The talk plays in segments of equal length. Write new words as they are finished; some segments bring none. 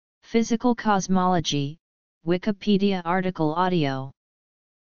Physical cosmology, Wikipedia article audio.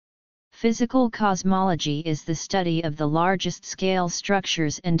 Physical cosmology is the study of the largest-scale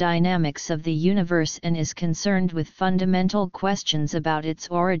structures and dynamics of the universe and is concerned with fundamental questions about its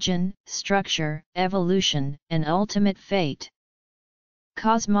origin, structure, evolution, and ultimate fate.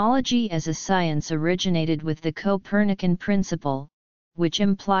 Cosmology as a science originated with the Copernican principle, which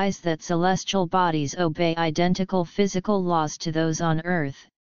implies that celestial bodies obey identical physical laws to those on Earth,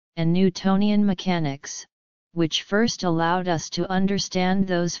 and Newtonian mechanics, which first allowed us to understand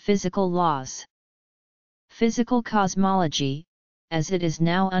those physical laws. Physical cosmology, as it is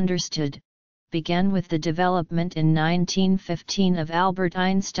now understood, began with the development in 1915 of Albert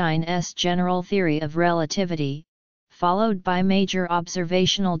Einstein's general theory of relativity, followed by major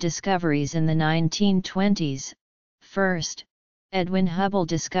observational discoveries in the 1920s. First, Edwin Hubble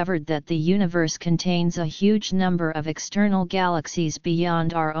discovered that the universe contains a huge number of external galaxies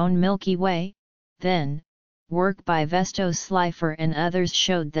beyond our own Milky Way. Then, work by Vesto Slipher and others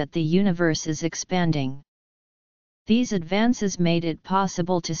showed that the universe is expanding. These advances made it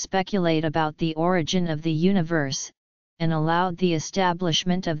possible to speculate about the origin of the universe, and allowed the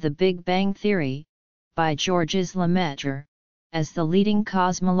establishment of the Big Bang Theory, by Georges Lemaitre, as the leading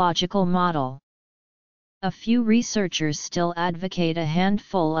cosmological model. A few researchers still advocate a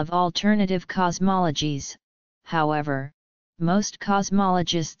handful of alternative cosmologies. However, most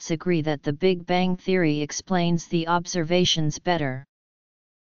cosmologists agree that the Big Bang Theory explains the observations better.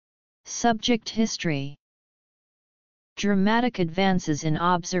 Subject history. Dramatic advances in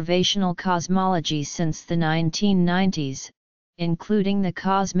observational cosmology since the 1990s, including the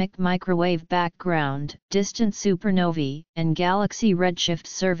cosmic microwave background, distant supernovae, and galaxy redshift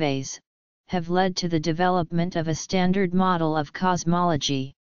surveys, have led to the development of a standard model of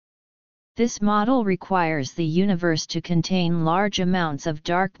cosmology. This model requires the universe to contain large amounts of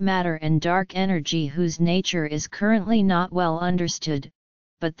dark matter and dark energy whose nature is currently not well understood,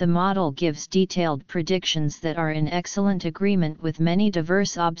 but the model gives detailed predictions that are in excellent agreement with many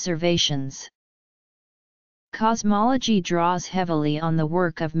diverse observations. Cosmology draws heavily on the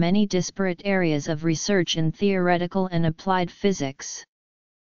work of many disparate areas of research in theoretical and applied physics.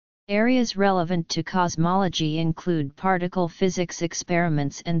 Areas relevant to cosmology include particle physics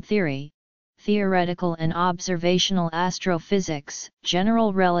experiments and theory, theoretical and observational astrophysics,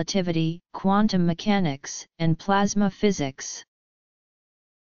 general relativity, quantum mechanics, and plasma physics.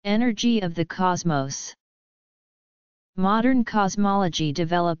 Energy of the cosmos. Modern cosmology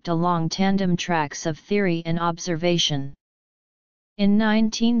developed along tandem tracks of theory and observation. In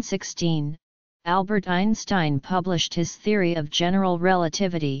 1916, Albert Einstein published his theory of general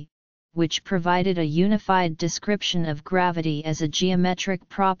relativity, which provided a unified description of gravity as a geometric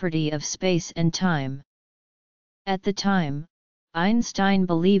property of space and time. At the time, Einstein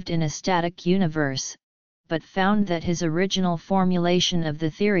believed in a static universe, but found that his original formulation of the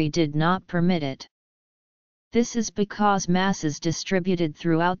theory did not permit it. This is because masses distributed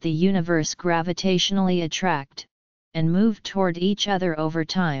throughout the universe gravitationally attract, and move toward each other over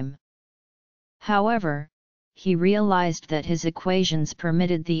time. However, he realized that his equations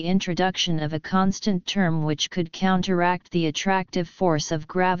permitted the introduction of a constant term which could counteract the attractive force of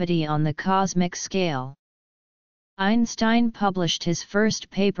gravity on the cosmic scale. Einstein published his first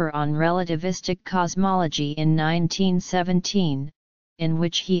paper on relativistic cosmology in 1917, in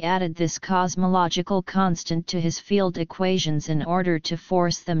which he added this cosmological constant to his field equations in order to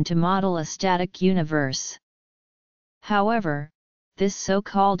force them to model a static universe. However, this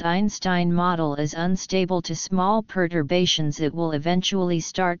so-called Einstein model is unstable to small perturbations. It will eventually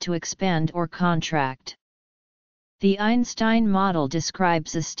start to expand or contract. The Einstein model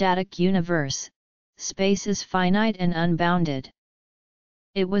describes a static universe. Space is finite and unbounded.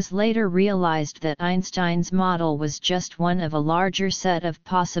 It was later realized that Einstein's model was just one of a larger set of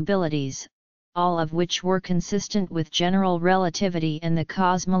possibilities, all of which were consistent with general relativity and the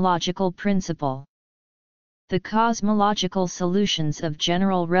cosmological principle. The cosmological solutions of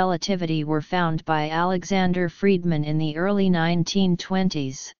general relativity were found by Alexander Friedmann in the early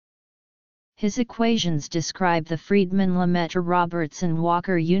 1920s. His equations describe the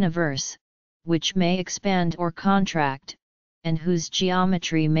Friedmann-Lemaitre-Robertson-Walker universe, which may expand or contract, and whose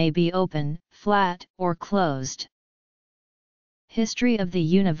geometry may be open, flat, or closed. History of the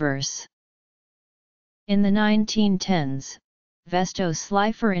universe. In the 1910s, Vesto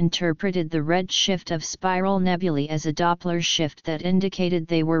Slipher interpreted the red shift of spiral nebulae as a Doppler shift that indicated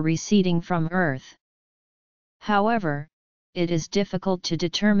they were receding from Earth. However, it is difficult to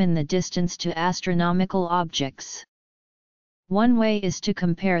determine the distance to astronomical objects. One way is to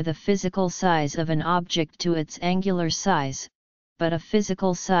compare the physical size of an object to its angular size, but a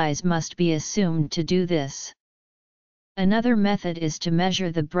physical size must be assumed to do this. Another method is to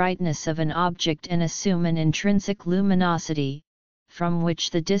measure the brightness of an object and assume an intrinsic luminosity, from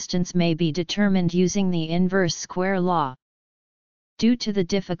which the distance may be determined using the inverse square law. Due to the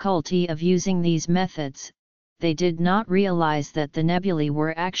difficulty of using these methods, they did not realize that the nebulae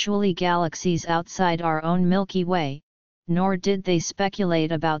were actually galaxies outside our own Milky Way, nor did they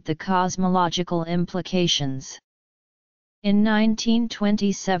speculate about the cosmological implications. In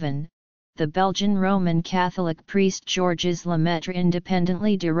 1927, the Belgian Roman Catholic priest Georges Lemaitre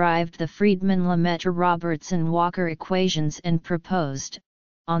independently derived the Friedmann-Lemaitre-Robertson-Walker equations and proposed,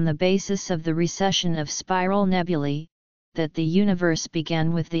 on the basis of the recession of spiral nebulae, that the universe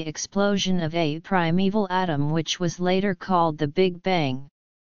began with the explosion of a primeval atom which was later called the Big Bang.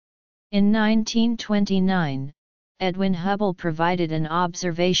 In 1929, Edwin Hubble provided an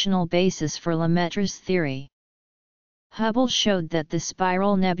observational basis for Lemaitre's theory. Hubble showed that the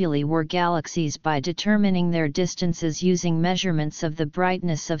spiral nebulae were galaxies by determining their distances using measurements of the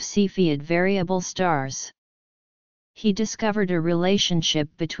brightness of Cepheid variable stars. He discovered a relationship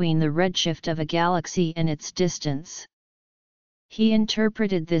between the redshift of a galaxy and its distance. He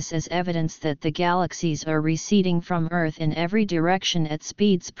interpreted this as evidence that the galaxies are receding from Earth in every direction at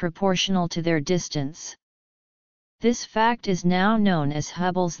speeds proportional to their distance. This fact is now known as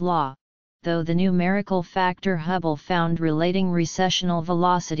Hubble's law, though the numerical factor Hubble found relating recessional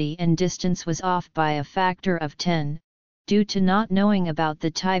velocity and distance was off by a factor of 10, due to not knowing about the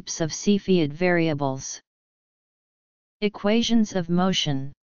types of Cepheid variables. Equations of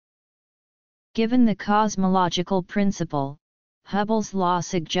motion. Given the cosmological principle, Hubble's law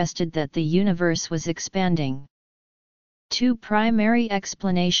suggested that the universe was expanding. Two primary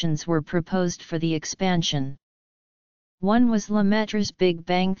explanations were proposed for the expansion. One was Lemaitre's Big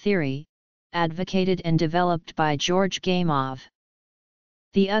Bang theory, advocated and developed by George Gamow.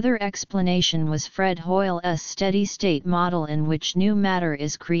 The other explanation was Fred Hoyle's steady-state model in which new matter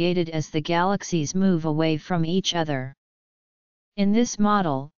is created as the galaxies move away from each other. In this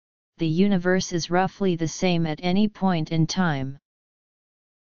model, the universe is roughly the same at any point in time.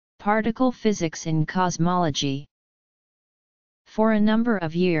 Particle physics in cosmology. For a number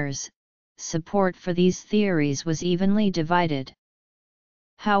of years, support for these theories was evenly divided.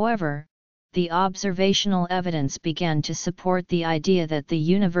 However, the observational evidence began to support the idea that the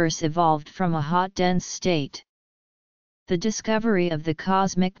universe evolved from a hot dense state. The discovery of the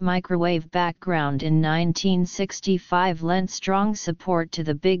cosmic microwave background in 1965 lent strong support to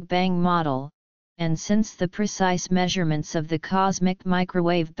the Big Bang model, and since the precise measurements of the cosmic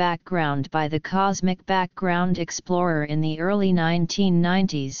microwave background by the Cosmic Background Explorer in the early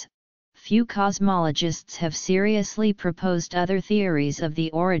 1990s, few cosmologists have seriously proposed other theories of the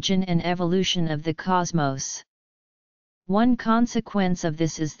origin and evolution of the cosmos. One consequence of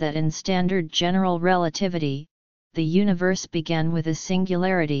this is that in standard general relativity, the universe began with a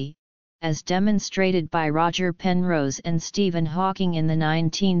singularity, as demonstrated by Roger Penrose and Stephen Hawking in the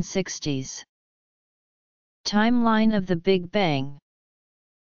 1960s. Timeline of the Big Bang.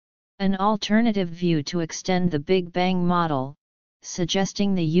 An alternative view to extend the Big Bang model,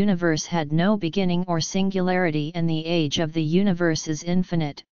 suggesting the universe had no beginning or singularity and the age of the universe is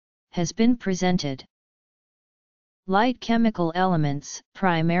infinite, has been presented. Light chemical elements,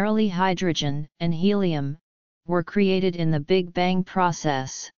 primarily hydrogen and helium, were created in the Big Bang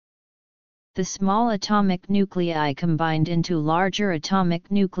process. The small atomic nuclei combined into larger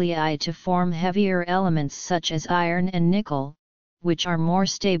atomic nuclei to form heavier elements such as iron and nickel, which are more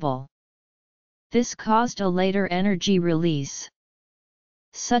stable. This caused a later energy release.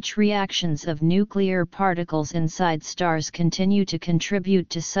 Such reactions of nuclear particles inside stars continue to contribute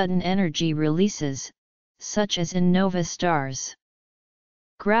to sudden energy releases, such as in nova stars.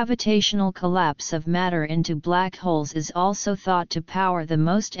 Gravitational collapse of matter into black holes is also thought to power the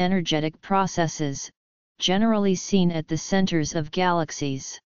most energetic processes, generally seen at the centers of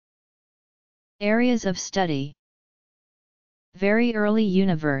galaxies. Areas of study. Very early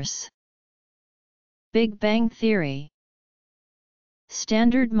universe. Big Bang theory.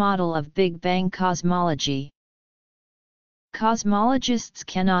 Standard model of Big Bang cosmology. Cosmologists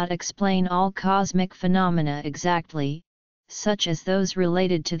cannot explain all cosmic phenomena exactly, such as those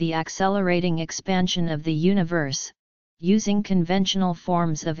related to the accelerating expansion of the universe, using conventional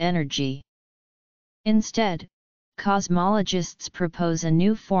forms of energy. Instead, cosmologists propose a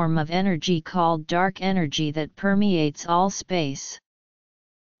new form of energy called dark energy that permeates all space.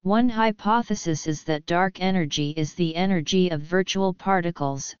 One hypothesis is that dark energy is the energy of virtual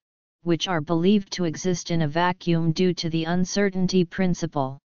particles, which are believed to exist in a vacuum due to the uncertainty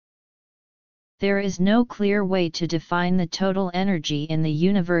principle. There is no clear way to define the total energy in the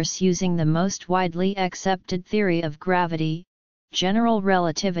universe using the most widely accepted theory of gravity, general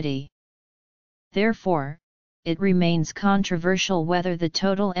relativity. Therefore, it remains controversial whether the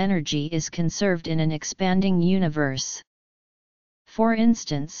total energy is conserved in an expanding universe. For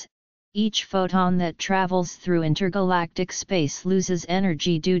instance, each photon that travels through intergalactic space loses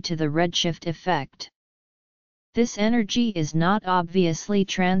energy due to the redshift effect. This energy is not obviously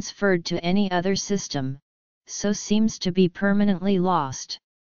transferred to any other system, so seems to be permanently lost.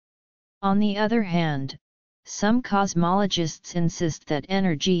 On the other hand, some cosmologists insist that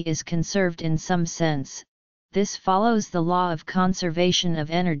energy is conserved in some sense. This follows the law of conservation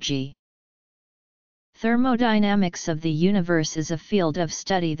of energy. Thermodynamics of the universe is a field of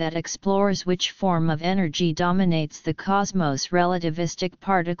study that explores which form of energy dominates the cosmos: relativistic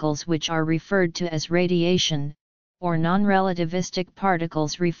particles, which are referred to as radiation, or non-relativistic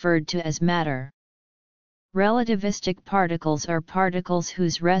particles referred to as matter. Relativistic particles are particles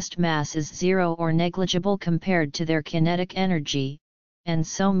whose rest mass is zero or negligible compared to their kinetic energy, and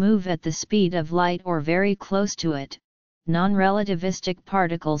so move at the speed of light or very close to it. Non-relativistic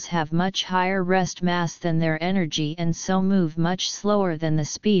particles have much higher rest mass than their energy and so move much slower than the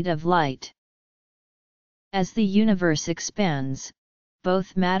speed of light. As the universe expands,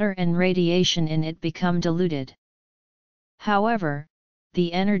 both matter and radiation in it become diluted. However,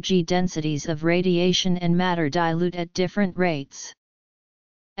 the energy densities of radiation and matter dilute at different rates.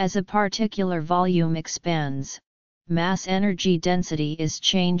 As a particular volume expands, mass energy density is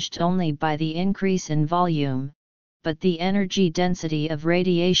changed only by the increase in volume, but the energy density of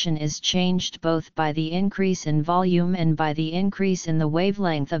radiation is changed both by the increase in volume and by the increase in the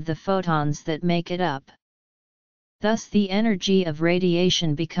wavelength of the photons that make it up. Thus the energy of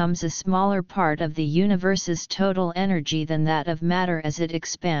radiation becomes a smaller part of the universe's total energy than that of matter as it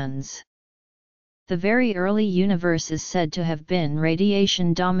expands. The very early universe is said to have been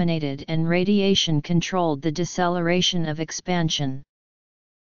radiation-dominated, and radiation controlled the deceleration of expansion.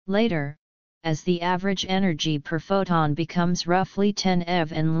 Later, as the average energy per photon becomes roughly 10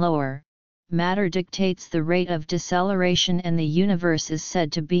 eV and lower, matter dictates the rate of deceleration and the universe is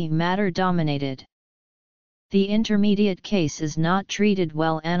said to be matter-dominated. The intermediate case is not treated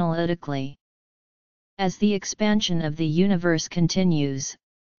well analytically. As the expansion of the universe continues,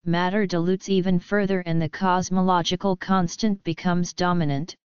 matter dilutes even further and the cosmological constant becomes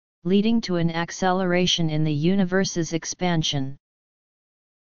dominant, leading to an acceleration in the universe's expansion.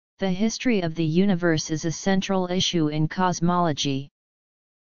 The history of the universe is a central issue in cosmology.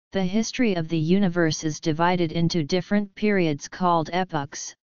 The history of the universe is divided into different periods called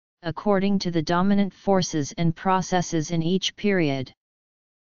epochs, according to the dominant forces and processes in each period.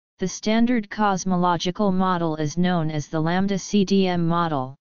 The standard cosmological model is known as the lambda-CDM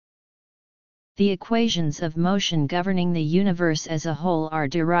model. The equations of motion governing the universe as a whole are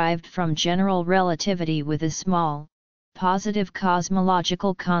derived from general relativity with a small, positive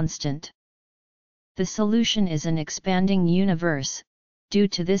cosmological constant. The solution is an expanding universe. Due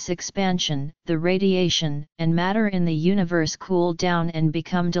to this expansion, the radiation and matter in the universe cool down and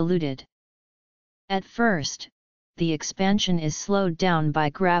become diluted. At first, the expansion is slowed down by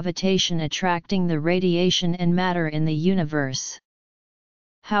gravitation attracting the radiation and matter in the universe.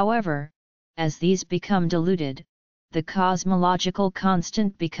 However, as these become diluted, the cosmological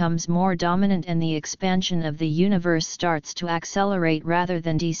constant becomes more dominant and the expansion of the universe starts to accelerate rather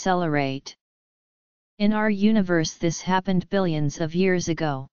than decelerate. In our universe this happened billions of years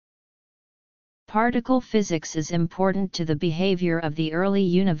ago. Particle physics is important to the behavior of the early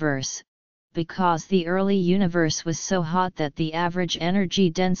universe, because the early universe was so hot that the average energy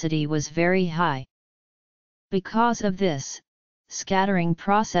density was very high. Because of this, scattering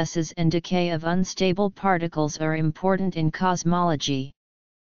processes and decay of unstable particles are important in cosmology.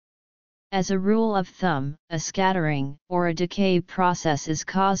 As a rule of thumb, a scattering or a decay process is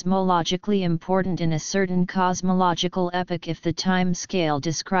cosmologically important in a certain cosmological epoch if the time scale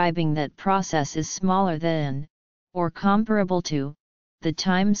describing that process is smaller than, or comparable to, the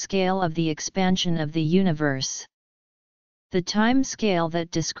time scale of the expansion of the universe. The time scale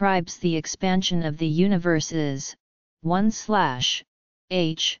that describes the expansion of the universe is 1/h,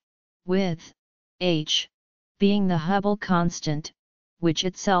 with h being the Hubble constant, which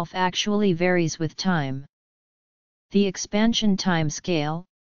itself actually varies with time. The expansion timescale,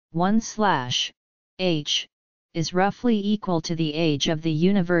 1/h, is roughly equal to the age of the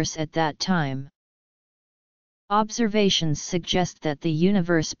universe at that time. Observations suggest that the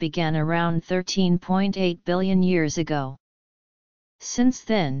universe began around 13.8 billion years ago. Since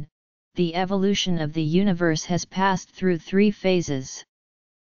then, the evolution of the universe has passed through three phases.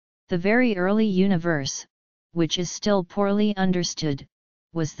 The very early universe, which is still poorly understood,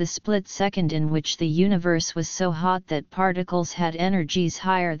 was the split second in which the universe was so hot that particles had energies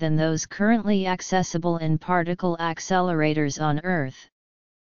higher than those currently accessible in particle accelerators on Earth.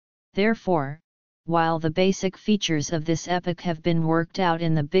 Therefore, while the basic features of this epoch have been worked out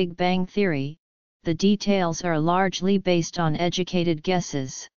in the Big Bang theory, the details are largely based on educated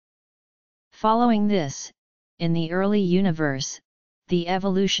guesses. Following this, in the early universe, the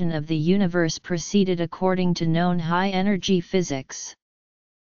evolution of the universe proceeded according to known high-energy physics.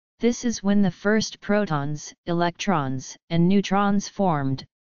 This is when the first protons, electrons, and neutrons formed,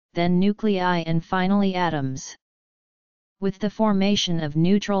 then nuclei and finally atoms. With the formation of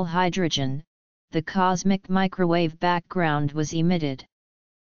neutral hydrogen, the cosmic microwave background was emitted.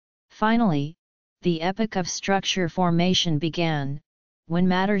 Finally, the epoch of structure formation began, when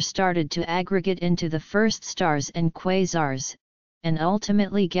matter started to aggregate into the first stars and quasars, and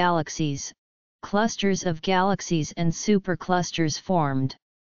ultimately galaxies, clusters of galaxies and superclusters formed.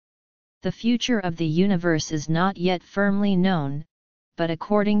 The future of the universe is not yet firmly known, but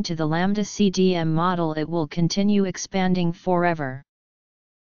according to the lambda CDM model it will continue expanding forever.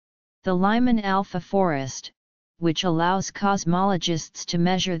 The Lyman alpha forest, which allows cosmologists to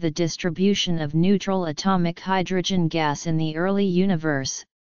measure the distribution of neutral atomic hydrogen gas in the early universe,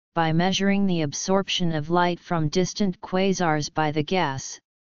 by measuring the absorption of light from distant quasars by the gas.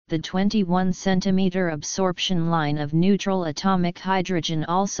 The 21 cm absorption line of neutral atomic hydrogen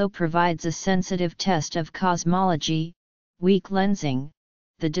also provides a sensitive test of cosmology, weak lensing,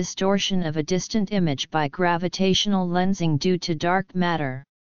 the distortion of a distant image by gravitational lensing due to dark matter.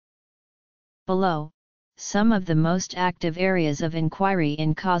 Below, some of the most active areas of inquiry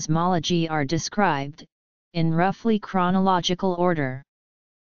in cosmology are described, in roughly chronological order.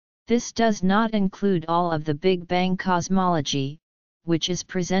 This does not include all of the Big Bang cosmology, which is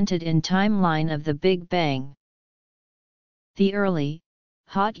presented in timeline of the Big Bang. The early,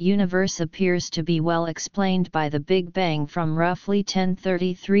 hot universe appears to be well explained by the Big Bang from roughly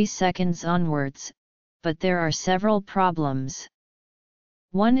 1033 seconds onwards, but there are several problems.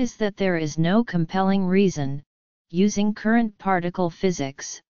 One is that there is no compelling reason, using current particle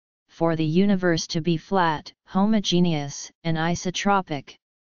physics, for the universe to be flat, homogeneous, and isotropic.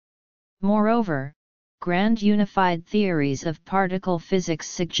 Moreover, grand unified theories of particle physics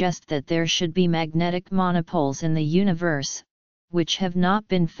suggest that there should be magnetic monopoles in the universe, which have not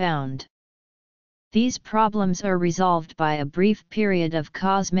been found. These problems are resolved by a brief period of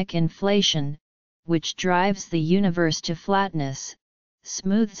cosmic inflation, which drives the universe to flatness,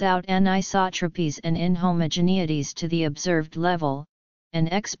 smooths out anisotropies and inhomogeneities to the observed level, and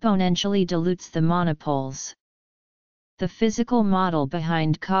exponentially dilutes the monopoles. The physical model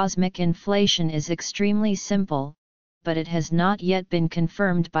behind cosmic inflation is extremely simple, but it has not yet been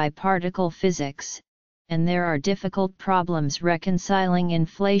confirmed by particle physics, and there are difficult problems reconciling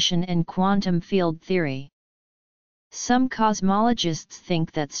inflation and quantum field theory. Some cosmologists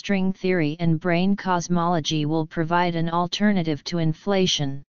think that string theory and brane cosmology will provide an alternative to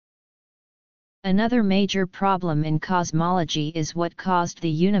inflation. Another major problem in cosmology is what caused the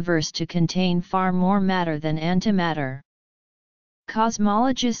universe to contain far more matter than antimatter.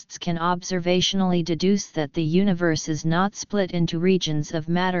 Cosmologists can observationally deduce that the universe is not split into regions of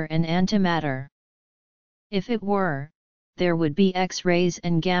matter and antimatter. If it were, there would be X-rays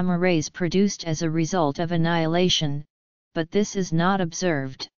and gamma rays produced as a result of annihilation, but this is not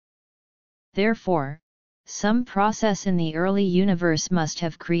observed. Therefore, some process in the early universe must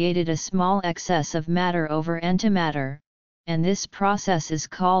have created a small excess of matter over antimatter, and this process is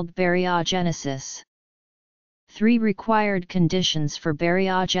called baryogenesis. 3 required conditions for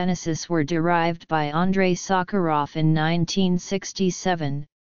baryogenesis were derived by Andrei Sakharov in 1967,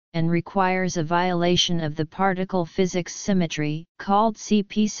 and requires a violation of the particle physics symmetry, called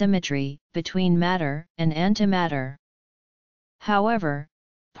CP symmetry, between matter and antimatter. However,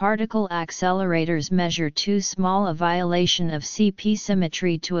 particle accelerators measure too small a violation of CP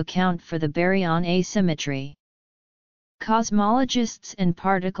symmetry to account for the baryon asymmetry. Cosmologists and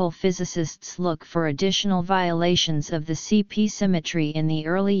particle physicists look for additional violations of the CP symmetry in the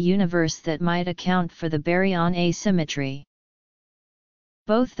early universe that might account for the baryon asymmetry.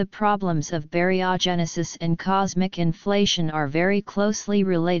 Both the problems of baryogenesis and cosmic inflation are very closely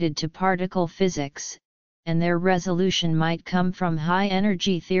related to particle physics, and their resolution might come from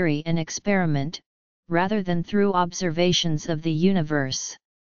high-energy theory and experiment, rather than through observations of the universe.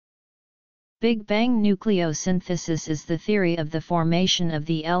 Big Bang nucleosynthesis is the theory of the formation of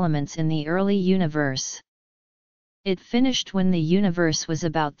the elements in the early universe. It finished when the universe was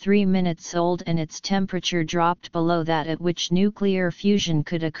about 3 minutes old and its temperature dropped below that at which nuclear fusion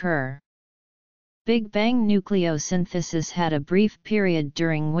could occur. Big Bang nucleosynthesis had a brief period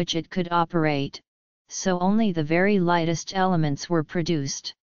during which it could operate, so only the very lightest elements were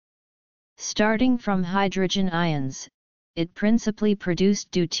produced. Starting from hydrogen ions, it principally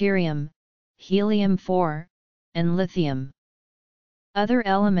produced deuterium, helium-4, and lithium. Other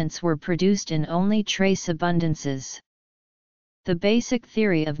elements were produced in only trace abundances. The basic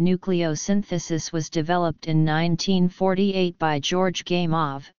theory of nucleosynthesis was developed in 1948 by George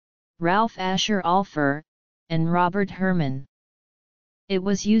Gamow, Ralph Asher Alpher, and Robert Herman. It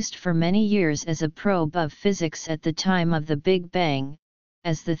was used for many years as a probe of physics at the time of the Big Bang,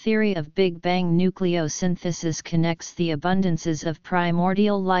 as the theory of Big Bang nucleosynthesis connects the abundances of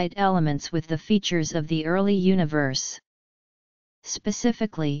primordial light elements with the features of the early universe.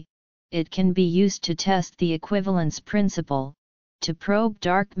 Specifically, it can be used to test the equivalence principle, to probe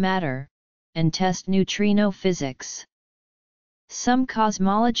dark matter, and test neutrino physics. Some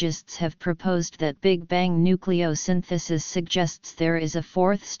cosmologists have proposed that Big Bang nucleosynthesis suggests there is a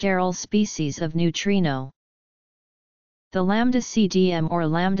fourth sterile species of neutrino. The lambda-CDM or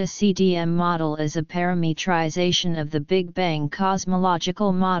lambda-CDM model is a parametrization of the Big Bang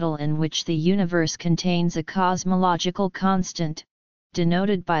cosmological model in which the universe contains a cosmological constant,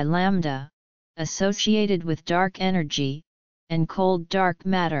 denoted by lambda, associated with dark energy, and cold dark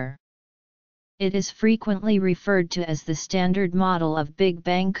matter. It is frequently referred to as the standard model of Big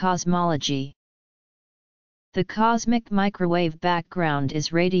Bang cosmology. The cosmic microwave background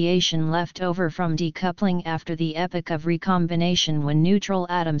is radiation left over from decoupling after the epoch of recombination when neutral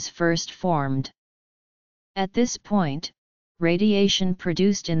atoms first formed. At this point, radiation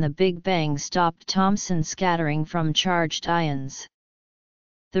produced in the Big Bang stopped Thomson scattering from charged ions.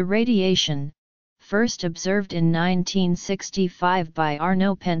 The radiation, first observed in 1965 by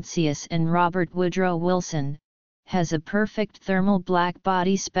Arno Penzias and Robert Woodrow Wilson, has a perfect thermal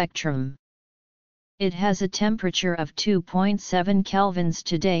blackbody spectrum. It has a temperature of 2.7 kelvins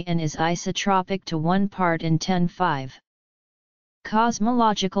today and is isotropic to 1 part in 10^5.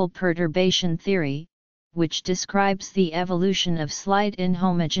 Cosmological perturbation theory, which describes the evolution of slight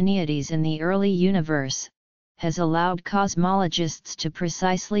inhomogeneities in the early universe, has allowed cosmologists to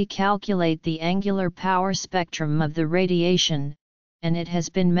precisely calculate the angular power spectrum of the radiation, and it has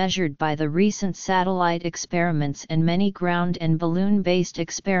been measured by the recent satellite experiments and many ground and balloon-based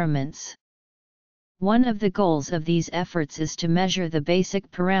experiments. One of the goals of these efforts is to measure the basic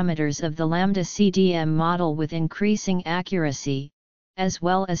parameters of the lambda-CDM model with increasing accuracy, as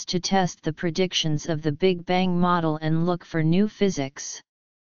well as to test the predictions of the Big Bang model and look for new physics.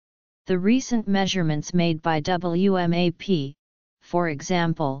 The recent measurements made by WMAP, for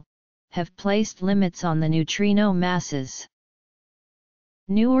example, have placed limits on the neutrino masses.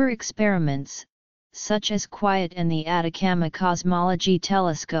 Newer experiments, such as QUIET and the Atacama Cosmology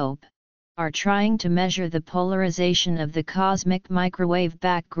Telescope, are trying to measure the polarization of the cosmic microwave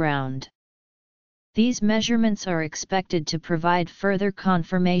background. These measurements are expected to provide further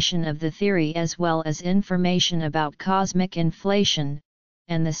confirmation of the theory as well as information about cosmic inflation,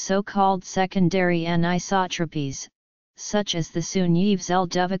 and the so-called secondary anisotropies, such as the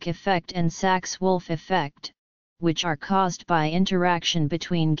Sunyaev-Zeldovich effect and Sachs-Wolf effect, which are caused by interaction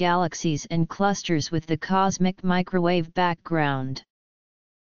between galaxies and clusters with the cosmic microwave background.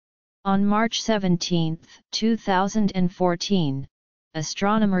 On March 17, 2014,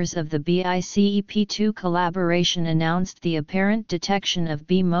 astronomers of the BICEP2 collaboration announced the apparent detection of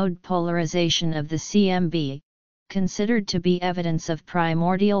B-mode polarization of the CMB, considered to be evidence of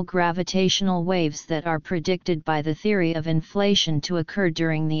primordial gravitational waves that are predicted by the theory of inflation to occur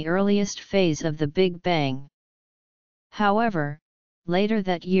during the earliest phase of the Big Bang. However, later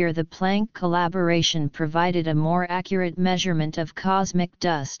that year the Planck collaboration provided a more accurate measurement of cosmic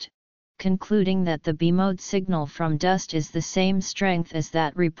dust, concluding that the B-mode signal from dust is the same strength as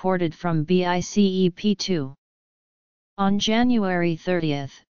that reported from BICEP2. On January 30,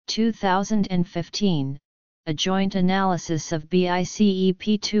 2015, a joint analysis of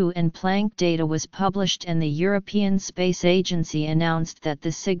BICEP2 and Planck data was published and the European Space Agency announced that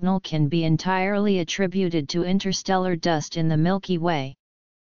the signal can be entirely attributed to interstellar dust in the Milky Way.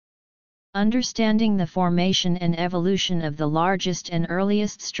 Understanding the formation and evolution of the largest and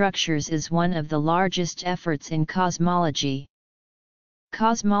earliest structures is one of the largest efforts in cosmology.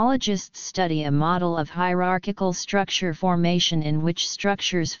 Cosmologists study a model of hierarchical structure formation in which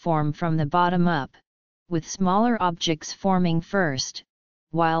structures form from the bottom up, with smaller objects forming first,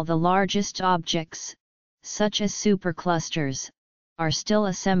 while the largest objects, such as superclusters, are still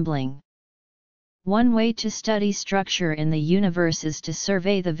assembling. One way to study structure in the universe is to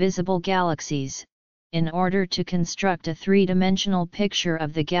survey the visible galaxies, in order to construct a three-dimensional picture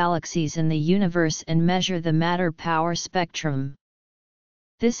of the galaxies in the universe and measure the matter-power spectrum.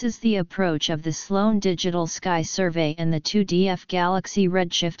 This is the approach of the Sloan Digital Sky Survey and the 2DF Galaxy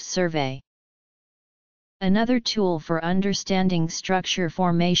Redshift Survey. Another tool for understanding structure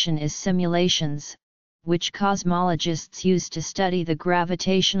formation is simulations, which cosmologists use to study the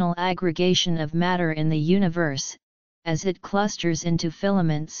gravitational aggregation of matter in the universe, as it clusters into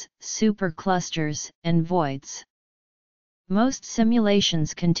filaments, superclusters, and voids. Most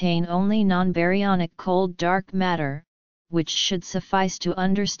simulations contain only non-baryonic cold dark matter, which should suffice to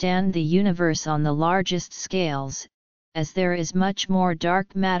understand the universe on the largest scales, as there is much more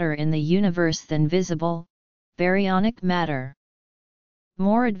dark matter in the universe than visible, baryonic matter.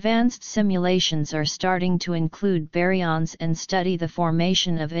 More advanced simulations are starting to include baryons and study the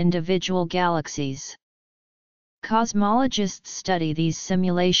formation of individual galaxies. Cosmologists study these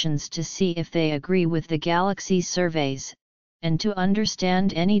simulations to see if they agree with the galaxy surveys, and to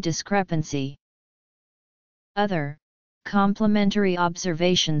understand any discrepancy. Other, complementary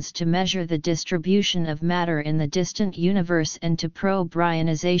observations to measure the distribution of matter in the distant universe and to probe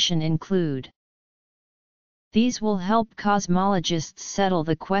ionization include. These will help cosmologists settle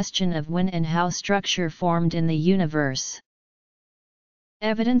the question of when and how structure formed in the universe.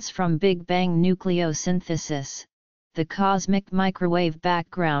 Evidence from Big Bang nucleosynthesis, the cosmic microwave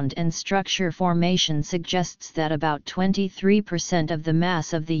background and structure formation suggests that about 23% of the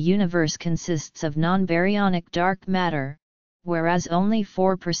mass of the universe consists of non-baryonic dark matter, whereas only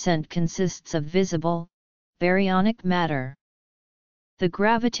 4% consists of visible, baryonic matter. The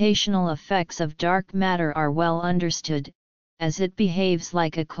gravitational effects of dark matter are well understood, as it behaves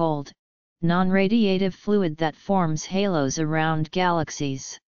like a cold, non-radiative fluid that forms halos around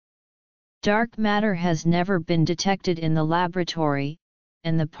galaxies. Dark matter has never been detected in the laboratory,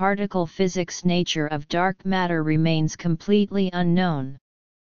 and the particle physics nature of dark matter remains completely unknown.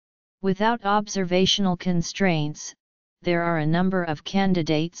 Without observational constraints, there are a number of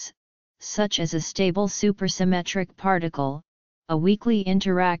candidates, such as a stable supersymmetric particle, a weakly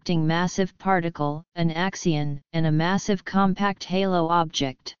interacting massive particle, an axion, and a massive compact halo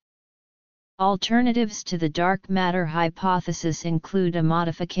object. Alternatives to the dark matter hypothesis include a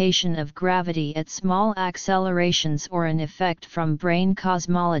modification of gravity at small accelerations or an effect from brane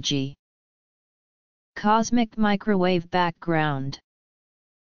cosmology. Cosmic microwave background.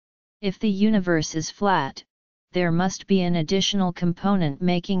 If the universe is flat, there must be an additional component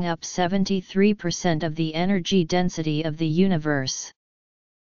making up 73% of the energy density of the universe.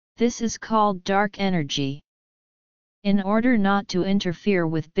 This is called dark energy. In order not to interfere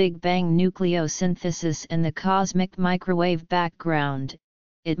with Big Bang nucleosynthesis and the cosmic microwave background,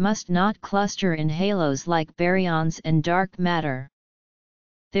 it must not cluster in halos like baryons and dark matter.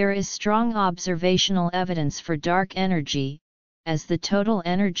 There is strong observational evidence for dark energy, as the total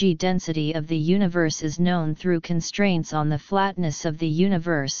energy density of the universe is known through constraints on the flatness of the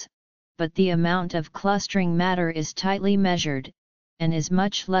universe, but the amount of clustering matter is tightly measured, and is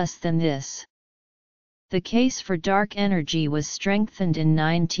much less than this. The case for dark energy was strengthened in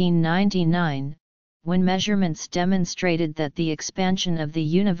 1999, when measurements demonstrated that the expansion of the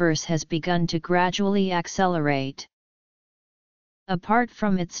universe has begun to gradually accelerate. Apart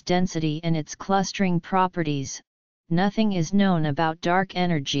from its density and its clustering properties, nothing is known about dark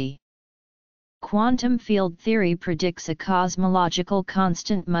energy. Quantum field theory predicts a cosmological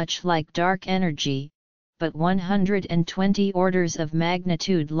constant much like dark energy, but 120 orders of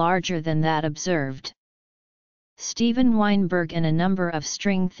magnitude larger than that observed. Steven Weinberg and a number of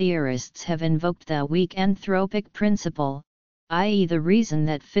string theorists have invoked the weak anthropic principle, i.e. the reason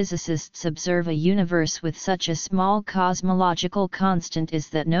that physicists observe a universe with such a small cosmological constant is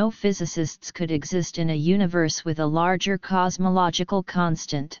that no physicists could exist in a universe with a larger cosmological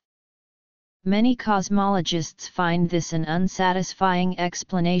constant. Many cosmologists find this an unsatisfying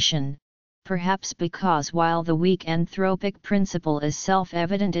explanation, perhaps because while the weak anthropic principle is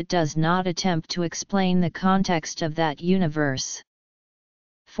self-evident, it does not attempt to explain the context of that universe.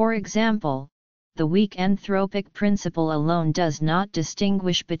 For example, the weak anthropic principle alone does not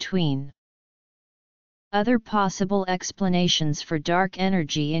distinguish between. Other possible explanations for dark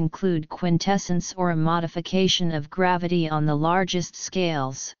energy include quintessence or a modification of gravity on the largest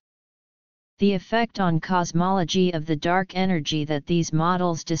scales. The effect on cosmology of the dark energy that these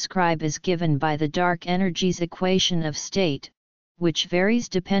models describe is given by the dark energy's equation of state, which varies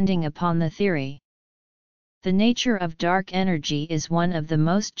depending upon the theory. The nature of dark energy is one of the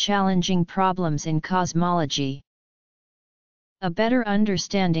most challenging problems in cosmology. A better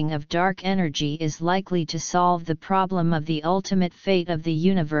understanding of dark energy is likely to solve the problem of the ultimate fate of the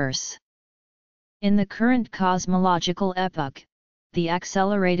universe. In the current cosmological epoch, the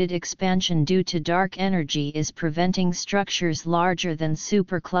accelerated expansion due to dark energy is preventing structures larger than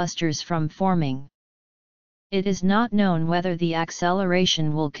superclusters from forming. It is not known whether the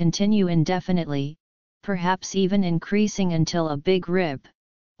acceleration will continue indefinitely, perhaps even increasing until a big rip,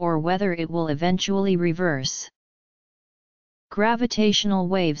 or whether it will eventually reverse. Gravitational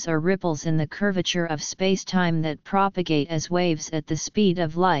waves are ripples in the curvature of spacetime that propagate as waves at the speed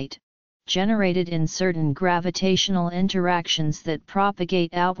of light, generated in certain gravitational interactions that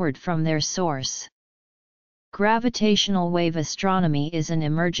propagate outward from their source. Gravitational wave astronomy is an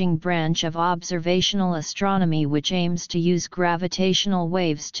emerging branch of observational astronomy which aims to use gravitational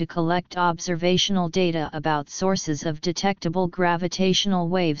waves to collect observational data about sources of detectable gravitational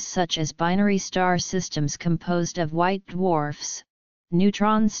waves such as binary star systems composed of white dwarfs,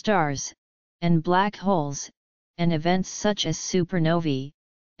 neutron stars, and black holes, and events such as supernovae,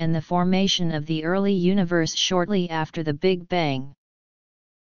 and the formation of the early universe shortly after the Big Bang.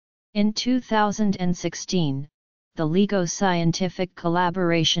 In 2016, the LIGO Scientific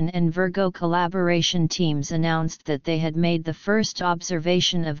Collaboration and Virgo Collaboration teams announced that they had made the first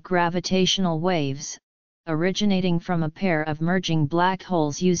observation of gravitational waves, originating from a pair of merging black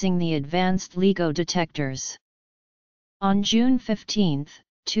holes using the advanced LIGO detectors. On June 15,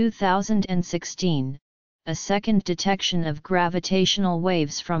 2016, a second detection of gravitational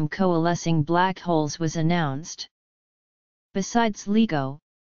waves from coalescing black holes was announced. Besides LIGO,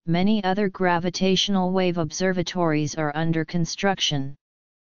 many other gravitational wave observatories are under construction.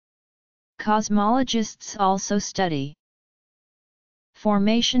 Cosmologists also study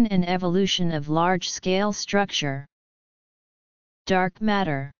formation and evolution of large-scale structure, dark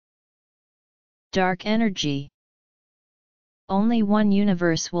matter, dark energy. Only one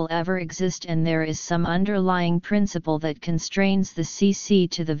universe will ever exist, and there is some underlying principle that constrains the CC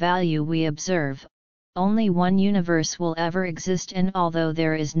to the value we observe. Only one universe will ever exist, and although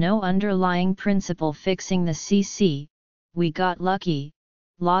there is no underlying principle fixing the CC, we got lucky.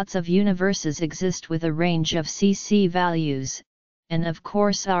 Lots of universes exist with a range of CC values, and of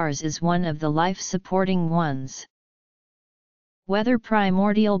course ours is one of the life-supporting ones. Whether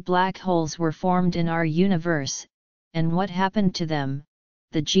primordial black holes were formed in our universe, and what happened to them,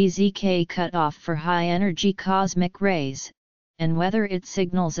 the GZK cutoff for high-energy cosmic rays, and whether it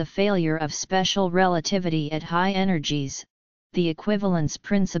signals a failure of special relativity at high energies, the equivalence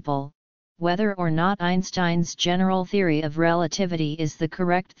principle, whether or not Einstein's general theory of relativity is the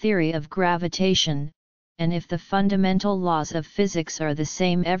correct theory of gravitation, and if the fundamental laws of physics are the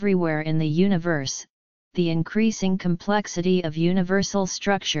same everywhere in the universe, the increasing complexity of universal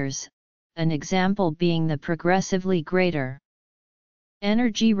structures, an example being the progressively greater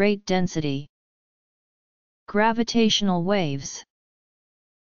energy rate density. Gravitational waves.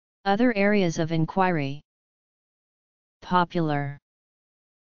 Other areas of inquiry. Popular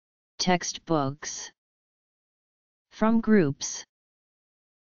textbooks. From groups.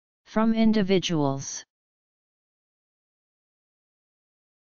 From individuals.